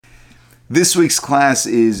This week's class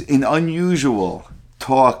is an unusual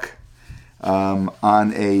talk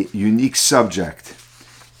on a unique subject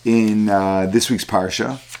in this week's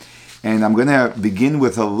Parsha. And I'm going to begin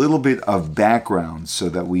with a little bit of background so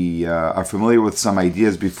that we are familiar with some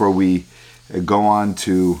ideas before we go on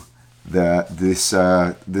to this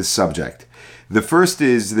subject. The first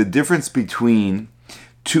is the difference between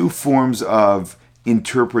two forms of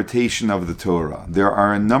interpretation of the Torah. There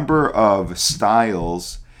are a number of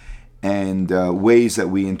styles and ways that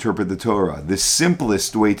we interpret the Torah. The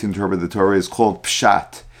simplest way to interpret the Torah is called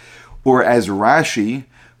Pshat, or as Rashi,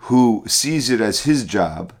 who sees it as his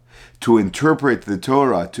job to interpret the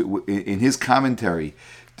Torah in his commentary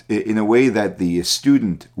in a way that the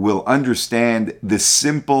student will understand the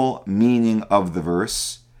simple meaning of the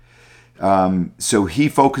verse. So he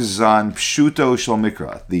focuses on Pshuto Shel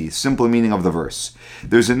Mikra, the simple meaning of the verse.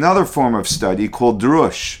 There's another form of study called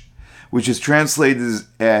Drush, which is translated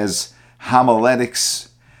as homiletics,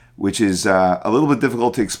 which is a little bit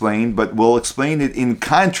difficult to explain, but we'll explain it in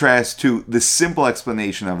contrast to the simple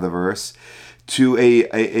explanation of the verse, to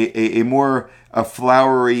a more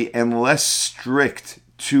flowery and less strict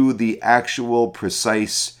to the actual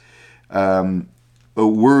precise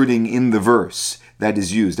wording in the verse that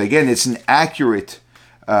is used. Again, it's an accurate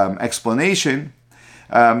explanation,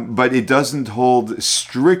 but it doesn't hold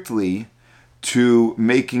strictly to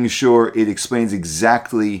making sure it explains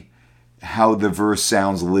exactly how the verse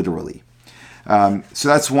sounds literally. So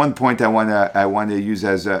that's one point I want to use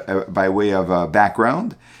as by way of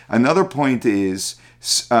background. Another point is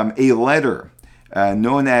a letter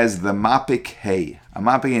known as the Mapik Hey. A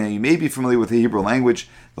Mapik Hey, you may be familiar with the Hebrew language,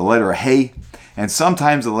 the letter Hey, and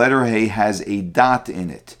sometimes the letter Hey has a dot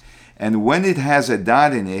in it. And when it has a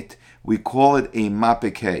dot in it, we call it a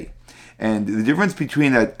Mapik Hey. And the difference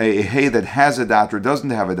between a hey that has a dot or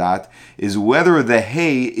doesn't have a dot is whether the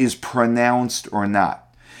hey is pronounced or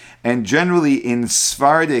not. And generally in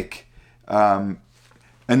Sephardic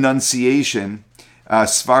enunciation,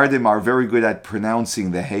 Sephardim are very good at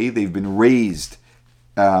pronouncing the hey. They've been raised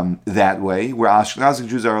that way, where Ashkenazic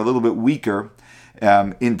Jews are a little bit weaker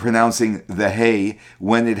in pronouncing the hey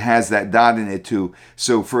when it has that dot in it too.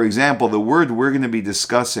 So for example, the word we're going to be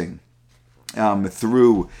discussing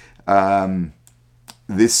through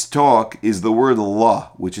this talk is the word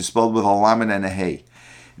law, which is spelled with a lamed and a hey.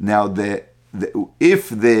 Now, if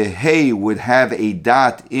the hey would have a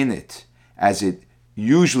dot in it, as it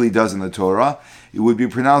usually does in the Torah, it would be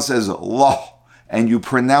pronounced as law, and you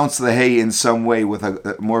pronounce the hey in some way with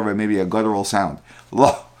more of maybe a guttural sound,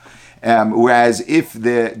 law. Whereas if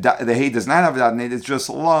the hey does not have a dot in it, it's just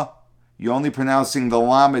law. You're only pronouncing the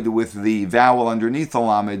lamed with the vowel underneath the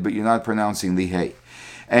lamed, but you're not pronouncing the hey.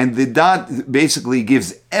 And the dot basically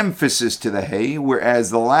gives emphasis to the hey,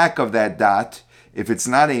 whereas the lack of that dot, if it's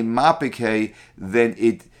not a mapik hey, then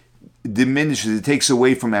it diminishes, it takes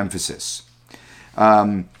away from emphasis.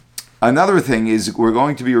 Another thing is we're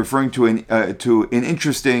going to be referring to an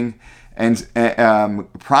interesting and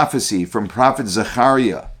prophecy from Prophet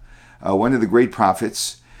Zechariah, one of the great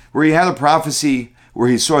prophets, where he had a prophecy where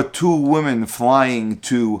he saw two women flying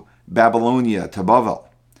to Babylonia, to Bavel.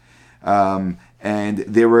 And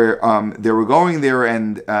they were going there,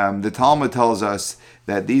 and the Talmud tells us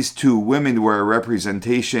that these two women were a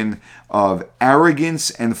representation of arrogance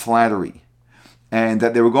and flattery, and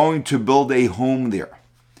that they were going to build a home there,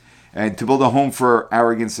 and to build a home for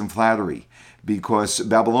arrogance and flattery, because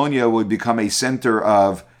Babylonia would become a center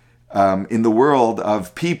of, in the world,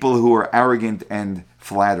 of people who are arrogant and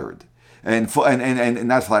flattered. And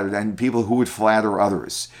not flattered, and people who would flatter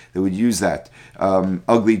others. They would use that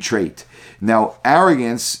ugly trait. Now,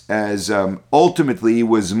 arrogance, as ultimately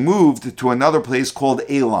was moved to another place called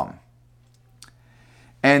Elam.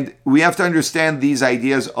 And we have to understand these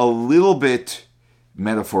ideas a little bit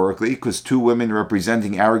metaphorically, because two women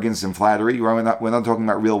representing arrogance and flattery. We're not talking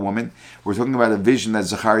about real women. We're talking about a vision that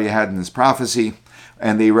Zechariah had in his prophecy.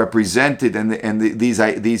 And they represented,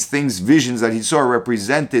 these things, visions that he saw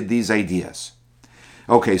represented these ideas.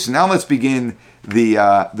 Okay, so now let's begin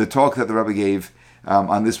the talk that the Rebbe gave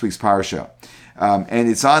on this week's parsha, and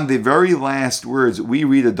it's on the very last words. We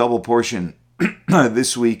read a double portion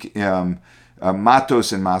this week,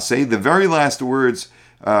 Matos and Maseh. The very last words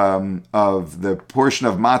of the portion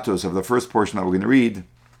of Matos, of the first portion that we're going to read,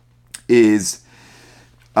 is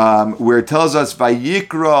where it tells us,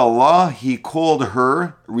 Vayikra Allah, he called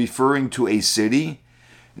her, referring to a city,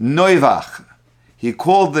 Noivach. He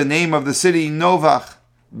called the name of the city Novach,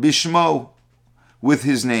 Bishmo, with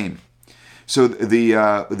his name. So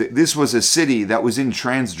this was a city that was in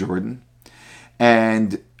Transjordan,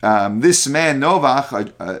 and this man,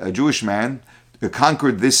 Novach, a Jewish man,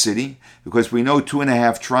 conquered this city, because we know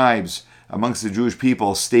 2.5 tribes amongst the Jewish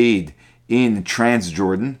people stayed in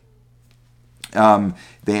Transjordan.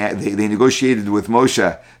 They negotiated with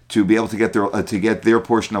Moshe to be able to get their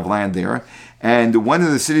portion of land there. And one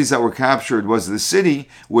of the cities that were captured was the city,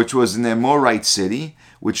 which was an Amorite city,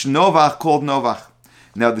 which Novach called Novach.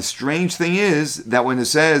 Now the strange thing is that when it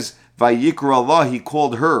says Vayikra Allah, he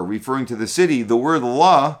called her, referring to the city, the word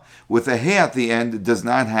Allah with a he at the end is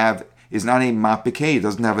not a mapikeh, it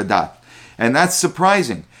doesn't have a dot. And that's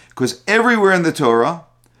surprising, because everywhere in the Torah,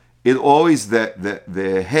 it always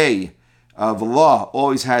the hey of Allah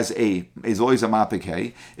always is always a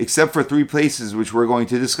mapikeh, except for 3 places which we're going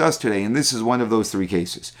to discuss today, and this is one of those 3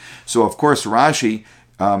 cases. So of course Rashi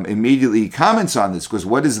immediately comments on this, because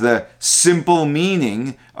what is the simple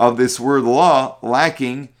meaning of this word law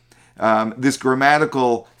lacking this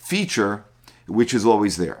grammatical feature which is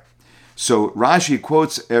always there? So Rashi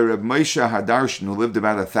quotes Reb Moshe Hadarshan, who lived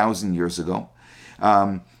about 1,000 years ago,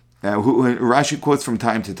 who Rashi quotes from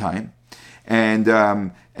time to time, and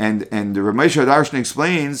Reb Moshe Hadarshan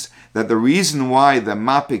explains that the reason why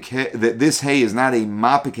that this hay is not a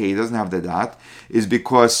mapik hay, it doesn't have the dot, is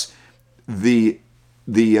because the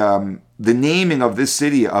naming of this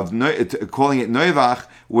city, calling it Noivach,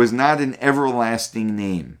 was not an everlasting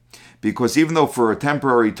name. Because even though for a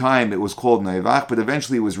temporary time it was called Noivach, but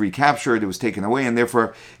eventually it was recaptured, it was taken away, and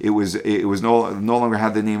therefore it was no longer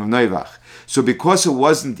had the name of Noivach. So because it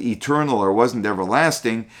wasn't eternal or wasn't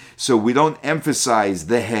everlasting, so we don't emphasize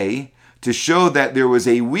the hay to show that there was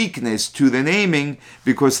a weakness to the naming,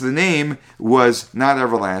 because the name was not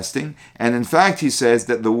everlasting. And in fact, he says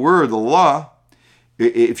that the word Allah,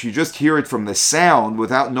 if you just hear it from the sound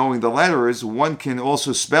without knowing the letters, one can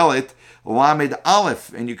also spell it Lamed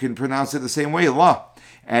Aleph, and you can pronounce it the same way, La.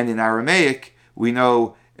 And in Aramaic, we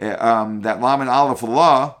know that Lamed Aleph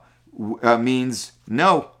La means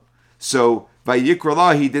no. So Vayikra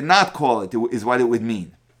La, he did not call it, is what it would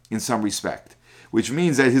mean in some respect, which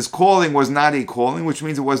means that his calling was not a calling, which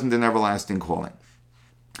means it wasn't an everlasting calling.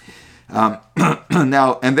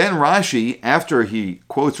 Now, and then Rashi, after he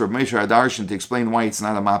quotes Reb Moshe Hadarshan to explain why it's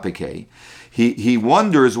not a mapikeh, he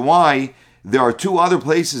wonders why there are 2 other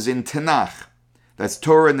places in Tanakh. That's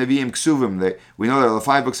Torah, Nevi'im, Ksuvim. We know there are the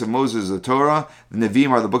 5 books of Moses, the Torah. The Nevi'im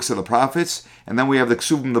are the books of the prophets. And then we have the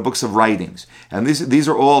Ksuvim, the books of writings. And these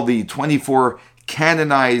are all the 24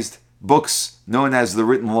 canonized books known as the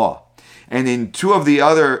written law. And in two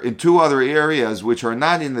other areas, which are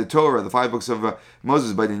not in the Torah, the 5 books of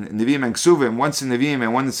Moses, but in Nevi'im and Ksuvim, once in Nevi'im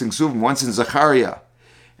and once in Ksuvim, once in Zechariah,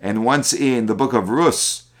 and once in the book of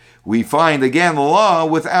Rus, we find again the law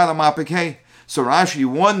without a mapikeh. So Rashi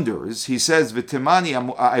wonders, he says,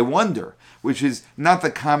 V'timani, I wonder, which is not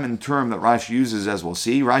the common term that Rashi uses, as we'll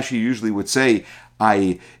see. Rashi usually would say,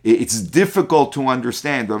 it's difficult to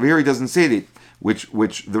understand, but here he doesn't say it, which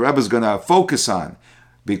the Rebbe is going to focus on,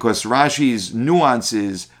 because Rashi's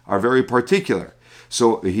nuances are very particular.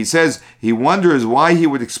 So he says he wonders why he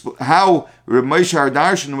would how Reb Moshe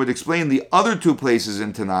Hadarshan would explain the other 2 places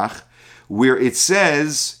in Tanakh where it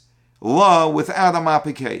says law without a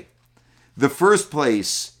mapikeh. The first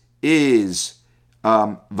place is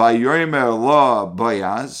Vayomer law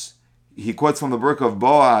Boaz. He quotes from the book of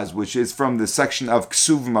Boaz, which is from the section of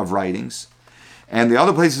Ksuvim of writings. And the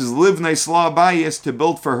other place is Livnei Slah Bayis, to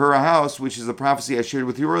build for her a house, which is the prophecy I shared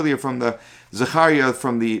with you earlier from the Zechariah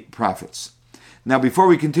from the prophets. Now, before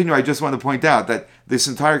we continue, I just want to point out that this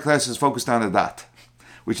entire class is focused on a dot,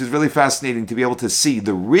 which is really fascinating to be able to see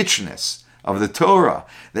the richness of the Torah,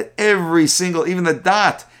 that every single, even the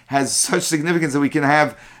dot, has such significance that we can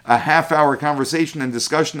have a half-hour conversation and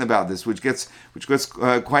discussion about this, which gets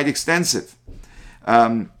quite extensive.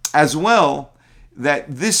 As well, that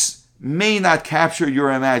this may not capture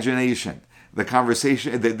your imagination, the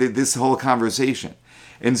conversation, this whole conversation.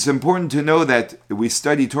 And it's important to know that we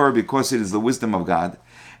study Torah because it is the wisdom of God.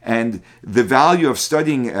 And the value of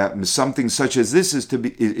studying something such as this is to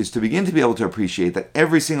begin to be able to appreciate that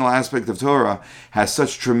every single aspect of Torah has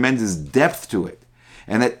such tremendous depth to it,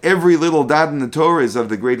 and that every little dot in the Torah is of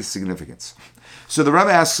the greatest significance. So the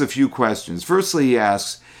Rebbe asks a few questions. Firstly, he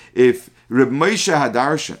asks if Reb Moshe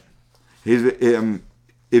Hadarshan,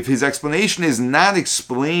 if his explanation is not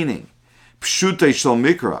explaining Pshutei Shel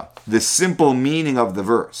Mikra, the simple meaning of the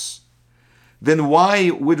verse, then why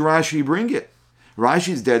would Rashi bring it? Rashi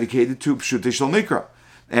is dedicated to Pshutei Shel Mikra.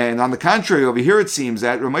 And on the contrary, over here it seems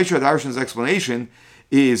that Reb Moshe Hadarshan's explanation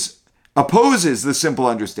opposes the simple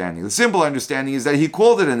understanding. The simple understanding is that he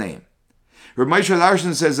called it a name. Reb Moshe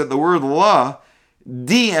Hadarshan says that the word la,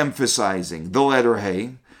 de-emphasizing the letter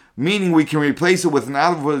hey, meaning we can replace it with an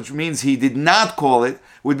aleph, which means he did not call it,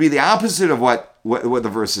 would be the opposite of what what the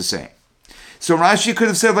verse is saying. So Rashi could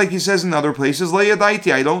have said, like he says in other places,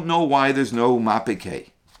 Le'yadaiti, I don't know why there's no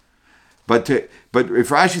mapikei. But if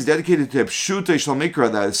Rashi is dedicated to Pshuta Shel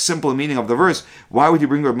Mikra, the simple meaning of the verse, why would he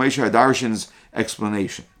bring Rav Moshe Hadarshan's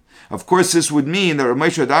explanation? Of course, this would mean that Rav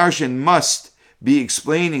Moshe Hadarshan must be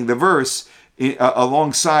explaining the verse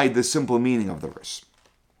alongside the simple meaning of the verse.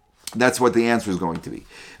 That's what the answer is going to be.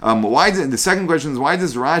 The second question is, why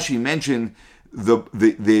does Rashi mention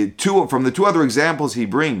the two from the two other examples he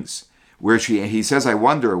brings, where he says, I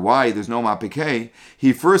wonder why there's no mapikei?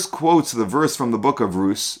 He first quotes the verse from the book of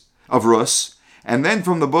Rus, and then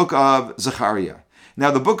from the book of Zechariah.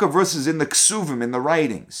 Now, the book of Rus is in the Ksuvim, in the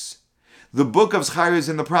writings. The book of Zechariah is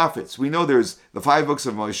in the prophets. We know there's the 5 books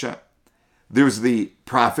of Moshe, there's the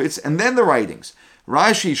prophets, and then the writings.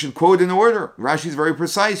 Rashi should quote in order. Rashi is very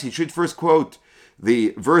precise. He should first quote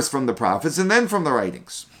the verse from the prophets and then from the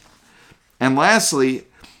writings. And lastly,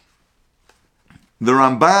 the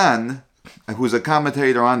Ramban, who's a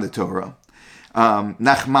commentator on the Torah,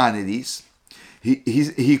 Nachmanides,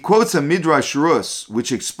 he quotes a Midrash Rus,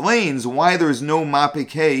 which explains why there is no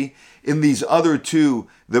mapikei in these other two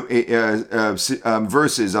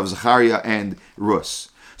verses of Zechariah and Rus.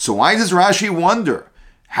 So why does Rashi wonder,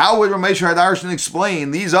 how would Rav Moshe Hadarshan explain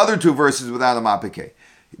these other two verses without a mapikei?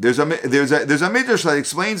 There's a Midrash that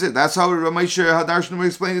explains it. That's how Rav Moshe Hadarshan would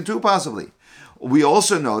explain it too, possibly. We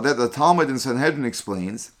also know that the Talmud in Sanhedrin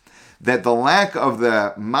explains that the lack of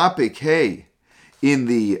the mapikei in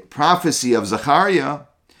the prophecy of Zechariah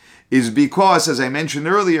is because, as I mentioned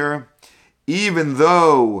earlier, even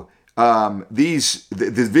though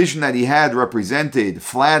the vision that he had represented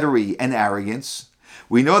flattery and arrogance,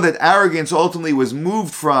 we know that arrogance ultimately was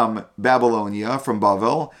moved from Babylonia, from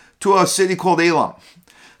Bavel, to a city called Elam.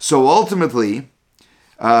 So ultimately,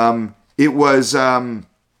 it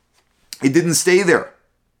didn't stay there.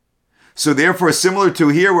 So therefore, similar to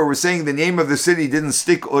here where we're saying the name of the city didn't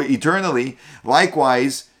stick eternally,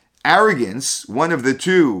 likewise, arrogance, one of the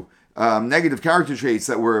two negative character traits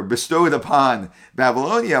that were bestowed upon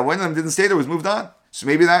Babylonia, one of them didn't stay there, was moved on. So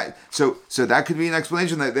maybe that could be an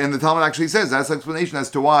explanation, that, and the Talmud actually says that's an explanation as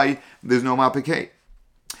to why there's no mapikei.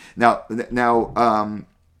 Now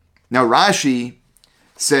Rashi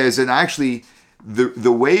says, and actually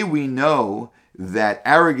the way we know that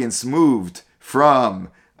arrogance moved from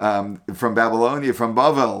Babylonia, from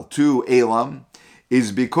Bavel to Elam,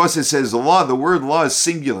 is because it says law. The word law is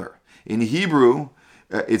singular in Hebrew.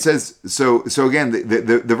 It says so. Again,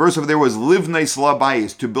 the verse over there was livnei sla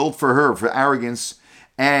bayis, to build for her, for arrogance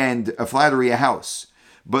and a flattery, a house.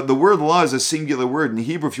 But the word law is a singular word in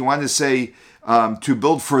Hebrew. If you want to say to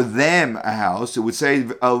build for them a house, it would say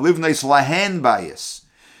livnei slahen bayis.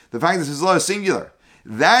 The fact that this law is singular,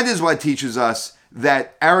 that is what teaches us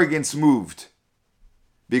that arrogance moved.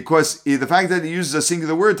 Because the fact that it uses a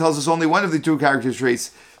singular word tells us only one of the two character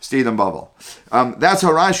traits stayed in Bavel. That's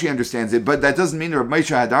how Rashi understands it, but that doesn't mean that Rav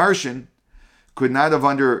Moshe Hadarshan could not have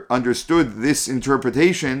understood this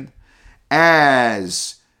interpretation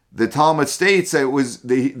as the Talmud states that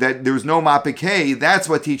that there was no mapikei. That's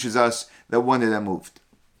what teaches us that one of them moved.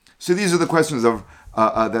 So these are the questions that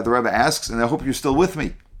the Rebbe asks, and I hope you're still with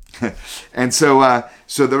me. And so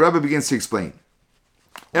the Rebbe begins to explain.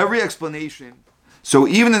 Every explanation. So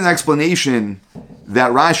even an explanation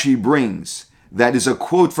that Rashi brings that is a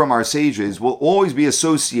quote from our sages will always be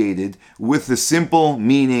associated with the simple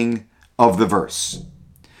meaning of the verse.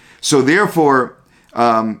 So therefore,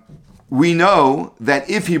 we know that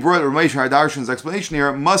if he brought Rav Moshe Hadarshan's explanation here,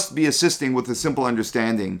 it must be assisting with the simple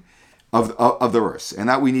understanding of the verse, and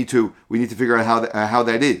that we need to figure out how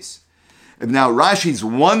that is. Now Rashi's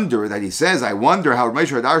wonder that he says, I wonder how Rav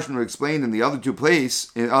Moshe Hadarshan would explain in the other two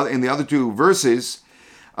in the other two verses,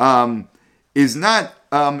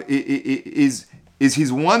 is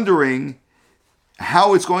he's wondering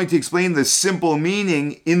how it's going to explain the simple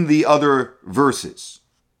meaning in the other verses.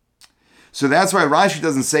 So that's why Rashi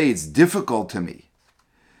doesn't say it's difficult to me.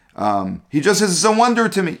 He just says it's a wonder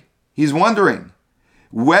to me. He's wondering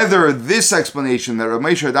whether this explanation that Rav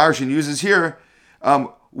Moshe Hadarshan uses here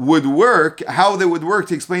would work, how they would work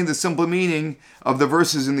to explain the simple meaning of the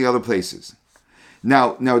verses in the other places.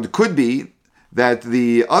 Now it could be that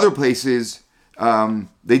the other places,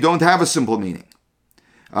 they don't have a simple meaning.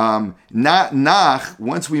 Nach,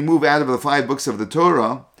 once we move out of the 5 books of the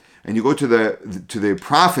Torah, and you go to the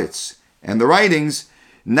prophets and the writings,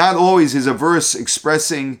 not always is a verse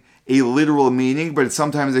expressing a literal meaning, but it's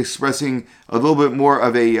sometimes expressing a little bit more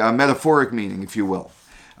of a metaphoric meaning, if you will.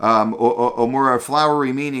 Or more a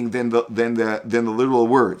flowery meaning than the literal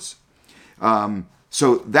words.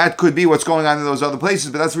 So that could be what's going on in those other places,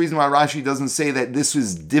 but that's the reason why Rashi doesn't say that this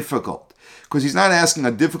is difficult. because he's not asking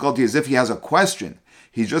a difficulty as if he has a question.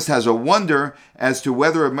 He just has a wonder as to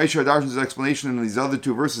whether Moshe Darshan's explanation in these other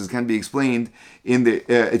two verses can be explained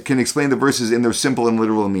it can explain the verses in their simple and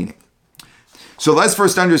literal meaning. So let's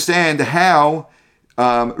first understand how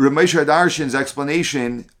Rav Moshe Darshan's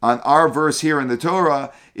explanation on our verse here in the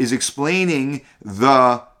Torah is explaining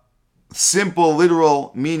the simple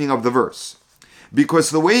literal meaning of the verse. Because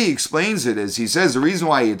the way he explains it is, he says the reason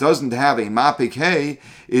why it doesn't have a mapik hey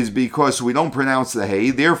is because we don't pronounce the hey.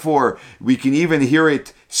 Therefore, we can even hear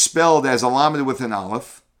it spelled as a lamed with an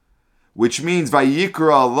aleph, which means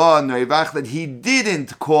vayikra Allah noivach, that he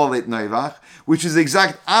didn't call it noivach, which is the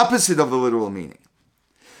exact opposite of the literal meaning.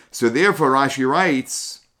 So therefore, Rashi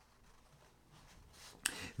writes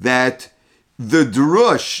that the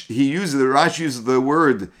drush, Rashi uses the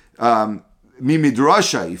word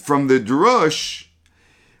mimidrashai. From the drush,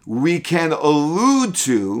 we can allude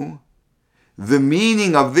to the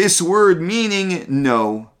meaning of this word, meaning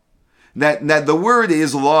no. That the word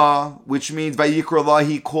is law, which means vayikra law,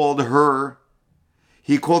 he called her.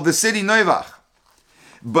 He called the city Noivach.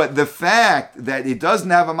 But the fact that it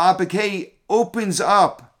doesn't have a mapik opens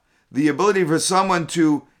up the ability for someone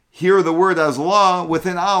to hear the word as law with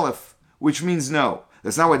an aleph, which means no.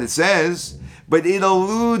 That's not what it says, but it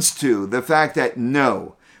alludes to the fact that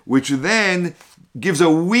no, which then gives a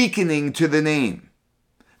weakening to the name,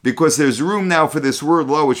 because there's room now for this word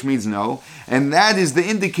lo, which means no, and that is the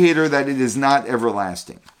indicator that it is not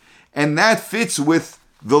everlasting. And that fits with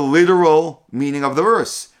the literal meaning of the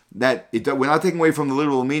verse, that we're not taking away from the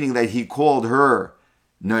literal meaning that he called her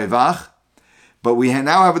noivach, but we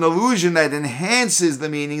now have an allusion that enhances the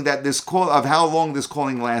meaning that this call of how long this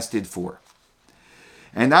calling lasted for.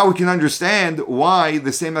 And now we can understand why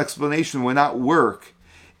the same explanation would not work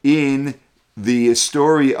in the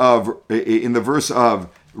story in the verse of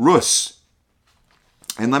Rus.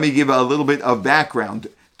 And let me give a little bit of background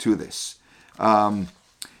to this.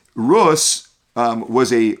 Rus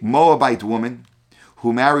was a Moabite woman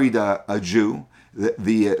who married a Jew,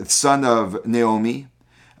 the son of Naomi,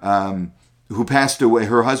 who passed away.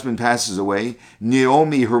 Her husband passes away.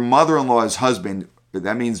 Naomi, her mother-in-law's husband,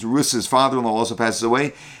 that means Rus's father-in-law, also passes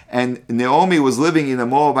away. And Naomi was living in a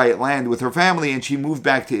Moabite land with her family, and she moved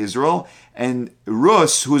back to Israel. And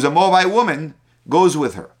Rus, who's a Moabite woman, goes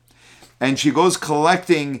with her. And she goes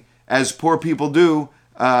collecting, as poor people do,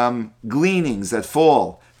 gleanings that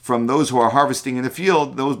fall from those who are harvesting in the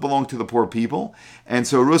field. Those belong to the poor people. And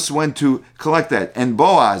so Rus went to collect that. And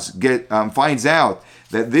Boaz finds out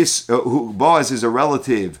that Boaz is a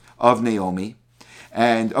relative of Naomi,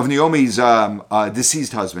 and of Naomi's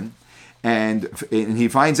deceased husband, and he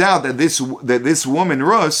finds out that this woman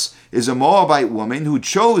Rus is a Moabite woman who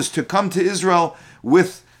chose to come to Israel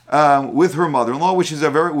with her mother-in-law, which is a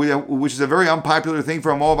very unpopular thing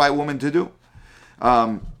for a Moabite woman to do.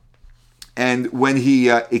 And when he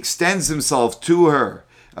extends himself to her,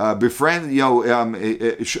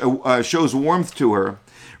 shows warmth to her,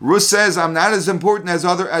 Rus says, "I'm not as important as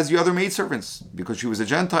the other maidservants," because she was a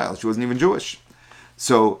Gentile. She wasn't even Jewish.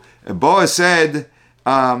 So Boaz said,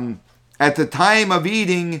 "At the time of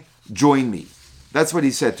eating, join me." That's what he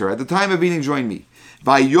said to her. At the time of eating, join me.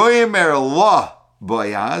 Vayomer la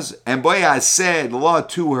Boaz, and Boaz said la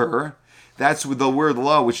to her. That's with the word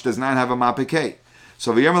la, which does not have a mapik.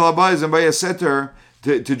 So Vayomer la Boaz, and Boaz said to her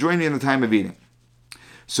to join me in the time of eating.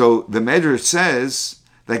 So the Medrash says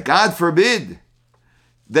that God forbid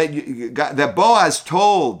that Boaz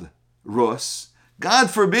told Rus, God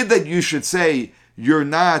forbid that you should say, "You're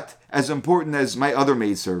not as important as my other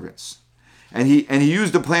maidservants." And he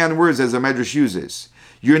used the play on words as the Medrash uses.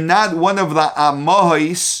 You're not one of the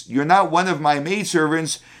Amohis, you're not one of my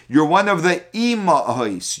maidservants, you're one of the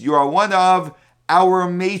Imahis, you are one of our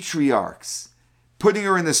matriarchs. Putting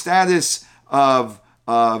her in the status of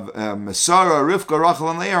Sarah, Rivka, Rachel,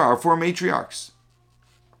 and Leah, our four matriarchs.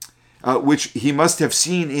 Which he must have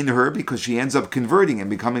seen in her, because she ends up converting and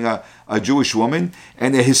becoming a Jewish woman,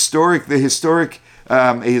 and a historic Jewish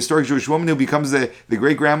woman who becomes the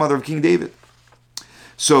great grandmother of King David.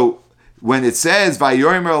 So when it says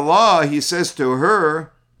Vayomer Allah, he says to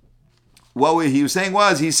her, what he was saying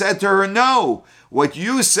was, he said to her, "No, what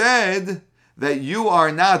you said, that you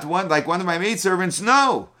are not one of my maidservants,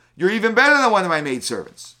 no, you're even better than one of my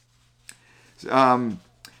maidservants."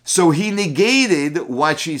 So he negated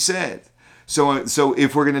what she said. So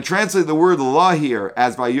if we're going to translate the word law here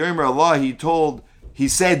as Vayomer Allah, he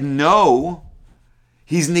said no,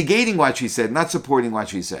 he's negating what she said, not supporting what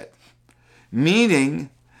she said. Meaning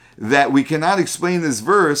that we cannot explain this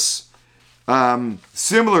verse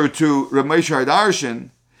similar to Rav Moshe Darshan,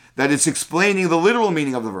 that it's explaining the literal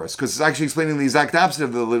meaning of the verse, because it's actually explaining the exact opposite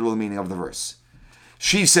of the literal meaning of the verse.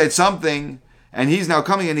 She said something, and he's now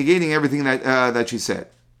coming and negating everything that she said.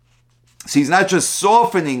 So he's not just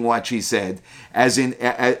softening what she said, as in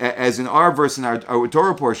our verse in our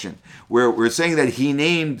Torah portion, where we're saying that he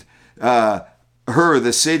named her,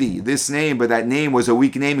 the city, this name, but that name was a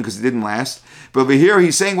weak name because it didn't last. But over here,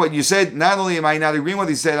 he's saying what you said. Not only am I not agreeing with what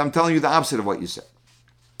he said, I'm telling you the opposite of what you said.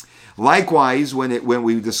 Likewise, when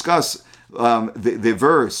we discuss the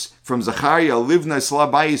verse from Zechariah, Livna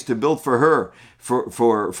Slabayis, to build for her,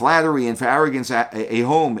 for flattery and for arrogance, a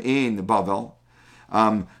home in Bavel.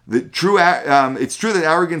 It's true that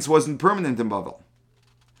arrogance wasn't permanent in Bavel.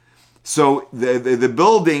 So the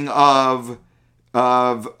building of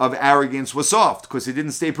arrogance was soft because it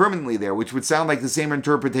didn't stay permanently there, which would sound like the same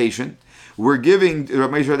interpretation we're giving,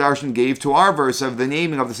 Rabbi Moshe Darshan gave to our verse of the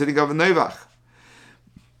naming of the city of Neivach.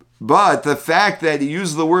 But the fact that he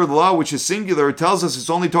uses the word law, which is singular, tells us it's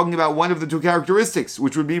only talking about one of the two characteristics,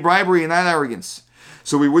 which would be bribery and not arrogance.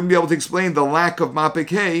 So we wouldn't be able to explain the lack of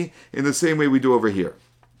mapikei in the same way we do over here.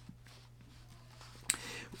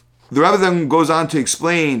 The Rebbe then goes on to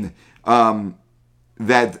explain that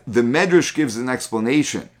the Medrash gives an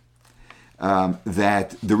explanation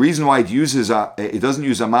that the reason why it doesn't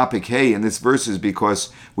use a mapikei in this verse is because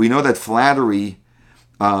we know that flattery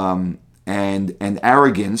and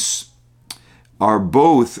arrogance are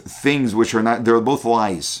both things which are not, they're both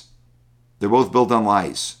lies. They're both built on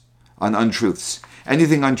lies, on untruths.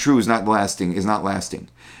 Anything untrue is not lasting.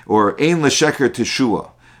 Or ein l'sheker teshua,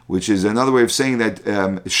 which is another way of saying that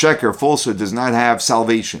sheker, falsehood, does not have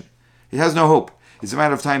salvation. It has no hope. It's a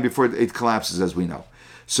matter of time before it collapses, as we know.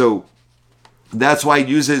 So that's why it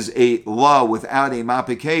uses a law without a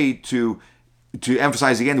mapikei to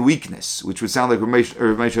emphasize again weakness, which would sound like Ramesh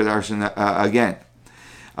Darshan again.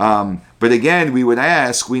 But again, we would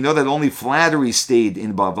ask, we know that only flattery stayed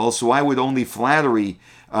in Bavel, so why would only flattery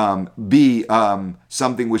be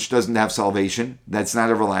something which doesn't have salvation, that's not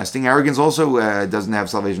everlasting? Arrogance also doesn't have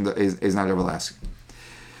salvation, is not everlasting.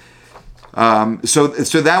 So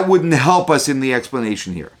that wouldn't help us in the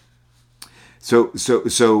explanation here. So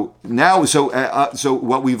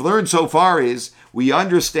what we've learned so far is we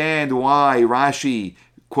understand why Rashi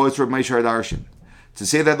quotes Rabbi Moshe Darshan to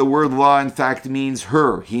say that the word law in fact means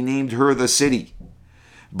her. He named her the city,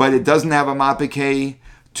 but it doesn't have a mapikei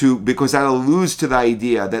because that alludes to the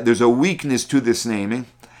idea that there's a weakness to this naming,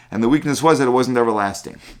 and the weakness was that it wasn't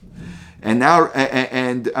everlasting. And now,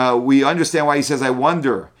 we understand why he says, I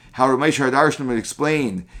wonder how Rabbi Moshe Darshan would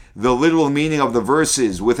explain the literal meaning of the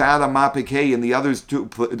verses without a mapikei in the other two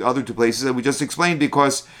places that we just explained,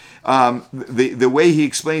 because the way he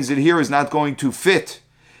explains it here is not going to fit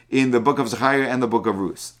in the book of Zechariah and the book of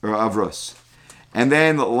Rus. And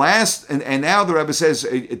then and now the Rebbe says,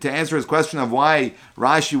 to answer his question of why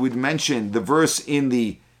Rashi would mention the verse in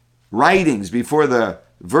the writings before the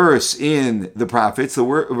verse in the prophets, the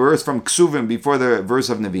verse from Ksuvim before the verse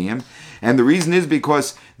of Nevi'im. And the reason is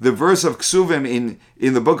because the verse of Ksuvim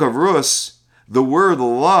in the book of Rus, the word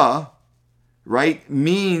law, right,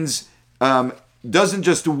 means, doesn't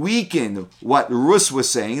just weaken what Rus was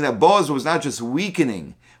saying, that Boaz was not just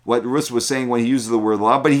weakening what Rus was saying when he uses the word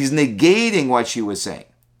law, but he's negating what she was saying.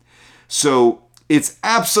 So it's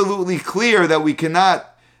absolutely clear that we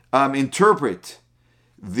cannot interpret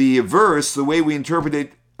the verse the way we interpret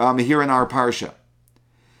it here in our parsha.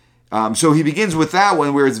 So he begins with that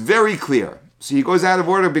one where it's very clear. So he goes out of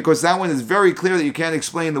order because that one is very clear that you can't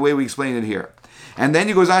explain the way we explain it here. And then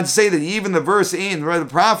he goes on to say that even the verse in the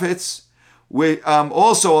prophets,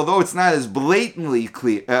 also, although it's not as blatantly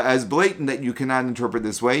clear, as blatant that you cannot interpret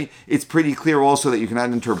this way, it's pretty clear also that you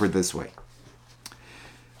cannot interpret this way.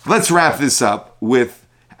 Let's wrap this up with,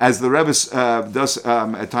 as the Rebbe does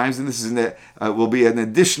at times, and this is will be an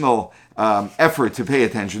additional effort to pay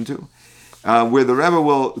attention to, where the Rebbe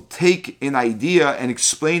will take an idea and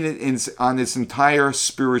explain it on its entire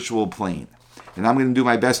spiritual plane. And I'm going to do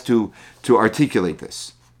my best to articulate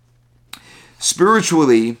this.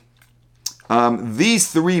 Spiritually,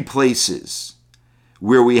 these three places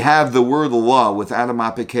where we have the word law without a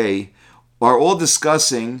mapikei are all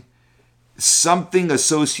discussing something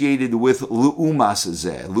associated with lu'umas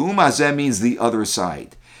zeh. Lu'umas zeh means the other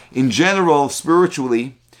side. In general,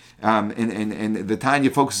 spiritually, and the Tanya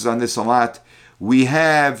focuses on this a lot, we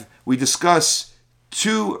discuss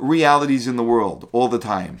two realities in the world all the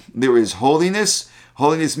time. There is holiness.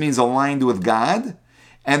 Holiness means aligned with God.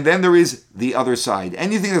 And then there is the other side.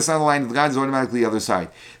 Anything that's not aligned with God is automatically the other side.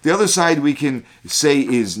 The other side we can say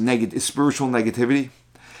is spiritual negativity.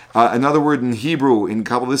 Another word in Hebrew, in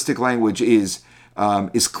Kabbalistic language, is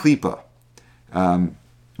klipa,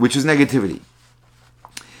 which is negativity.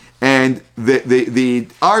 And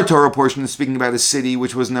our Torah portion is speaking about a city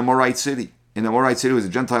which was an Amorite city. An Amorite city was a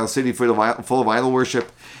Gentile city full of idol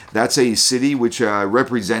worship. That's a city which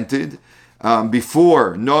represented,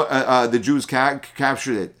 before the Jews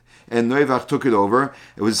captured it and Noivach took it over,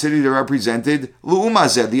 it was a city that represented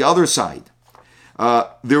Lu'umazeh, the other side.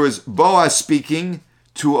 There was Boaz speaking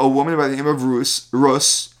to a woman by the name of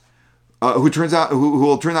Rus, who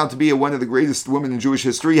will turn out to be one of the greatest women in Jewish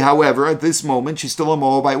history. However, at this moment, she's still a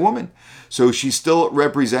Moabite woman, so she still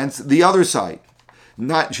represents the other side.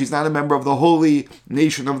 She's not a member of the holy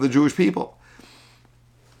nation of the Jewish people.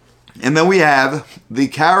 And then we have the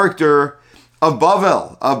character of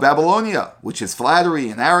Bavel, of Babylonia, which is flattery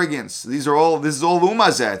and arrogance. This is all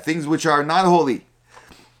Umazeh, things which are not holy.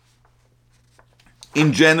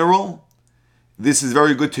 In general, this is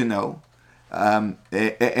very good to know.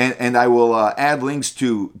 And I will add links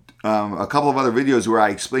to a couple of other videos where I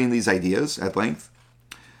explain these ideas at length,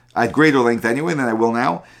 at greater length anyway than I will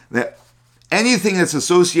now. That anything that's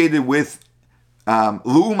associated with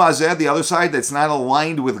Lu'umazeh, the other side, that's not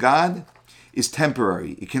aligned with God, is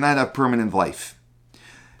temporary. It cannot have permanent life.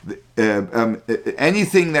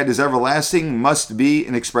 Anything that is everlasting must be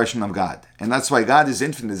an expression of God. And that's why God is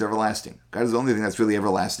infinite, is everlasting. God is the only thing that's really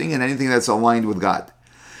everlasting, and anything that's aligned with God.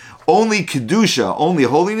 Only Kedusha, only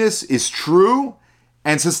holiness, is true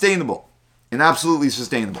and sustainable, and absolutely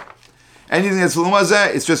sustainable. Anything that's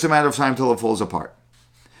Lu'umazeh, it's just a matter of time till it falls apart.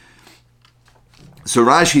 So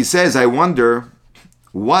Rashi says, I wonder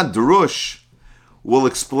what Drush will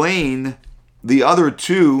explain the other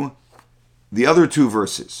two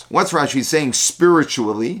verses. What's Rashi saying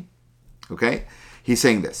spiritually? Okay, he's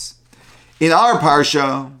saying this. In our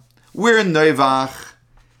parsha, we're in Noivach,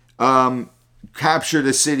 captured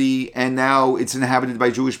a city, and now it's inhabited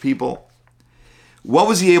by Jewish people. What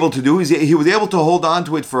was he able to do? He was able to hold on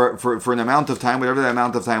to it for an amount of time, whatever that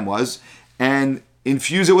amount of time was, and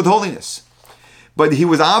infuse it with holiness. But he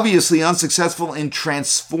was obviously unsuccessful in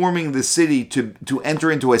transforming the city to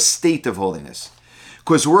enter into a state of holiness.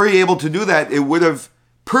 Because were he able to do that, it would have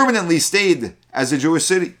permanently stayed as a Jewish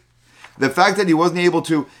city. The fact that he wasn't able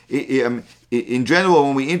to, in general,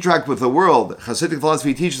 when we interact with the world, Hasidic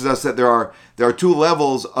philosophy teaches us that there are two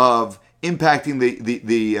levels of impacting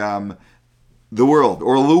the world,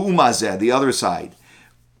 or Lu'umazeh, the other side.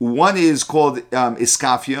 One is called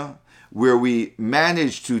iskafia, where we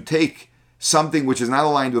manage to take something which is not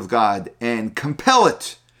aligned with God and compel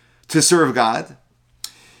it to serve God.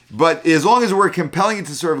 But as long as we're compelling it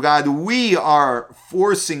to serve God, we are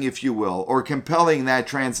forcing, if you will, or compelling that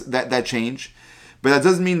change. But that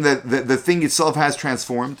doesn't mean that the thing itself has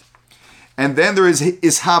transformed. And then there is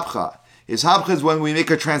ishapcha. Ishapcha is when we make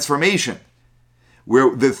a transformation,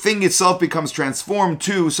 where the thing itself becomes transformed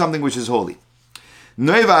to something which is holy.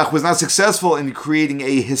 Noivach was not successful in creating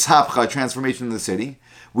a hishapcha, transformation in the city.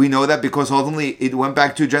 We know that because ultimately it went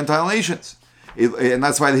back to Gentile nations. And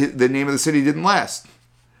that's why the name of the city didn't last.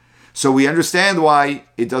 So we understand why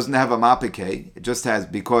it doesn't have a mapike. It just has,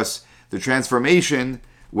 because the transformation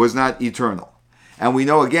was not eternal. And we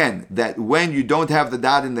know again that when you don't have the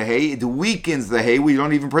dot in the hay, it weakens the hay. We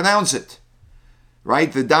don't even pronounce it.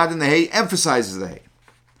 Right? The dot in the hay emphasizes the hay.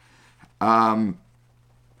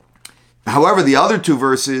 However, the other two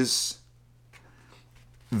verses,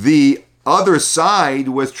 the other side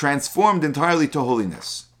was transformed entirely to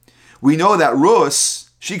holiness. We know that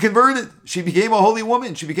Rus, she converted. She became a holy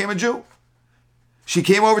woman. She became a Jew. She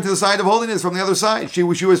came over to the side of holiness from the other side. She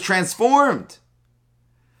was transformed.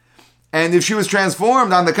 And if she was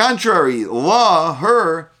transformed, on the contrary,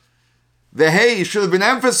 the hay should have been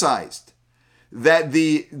emphasized. That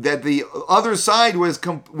the other side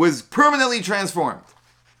was permanently transformed.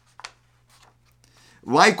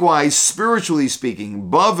 Likewise, spiritually speaking,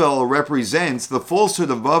 Bavel represents, the falsehood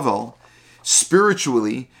of Bavel,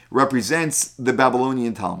 spiritually represents the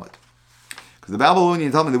Babylonian Talmud. Because the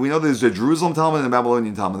Babylonian Talmud, we know there's a Jerusalem Talmud and a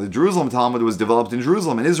Babylonian Talmud. The Jerusalem Talmud was developed in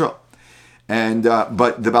Jerusalem, in Israel. And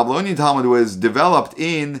but the Babylonian Talmud was developed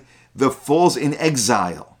in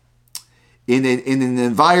exile, in an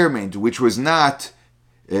environment which was not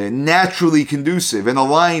naturally conducive and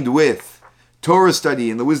aligned with Torah study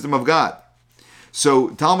and the wisdom of God. So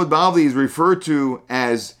Talmud Bavli is referred to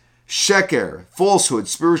as sheker, falsehood,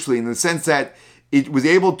 spiritually, in the sense that it was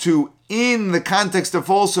able to, in the context of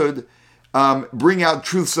falsehood, bring out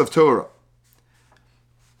truths of Torah.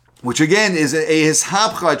 Which again is a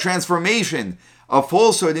hishapcha, transformation of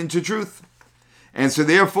falsehood into truth. And so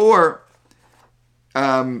therefore,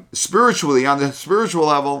 spiritually, on the spiritual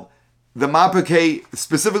level, the mapake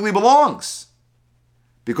specifically belongs.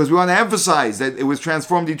 Because we want to emphasize that it was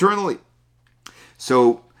transformed eternally.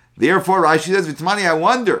 So Therefore, Rashi says, V'tmani, I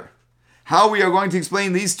wonder how we are going to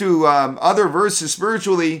explain these two other verses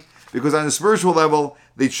spiritually, because on the spiritual level,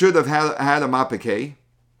 they should have had a mapekei,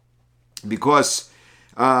 because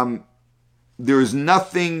there is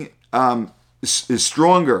nothing is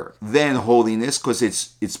stronger than holiness, because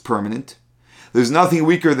it's permanent. There's nothing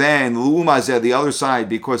weaker than l'umazeh, the other side,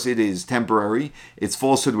 because it is temporary. It's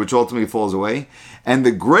falsehood, which ultimately falls away. And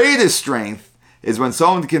the greatest strength is when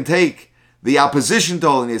someone can take the opposition to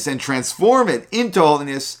holiness and transform it into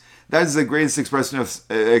holiness. That is the greatest expression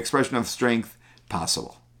of strength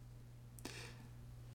possible.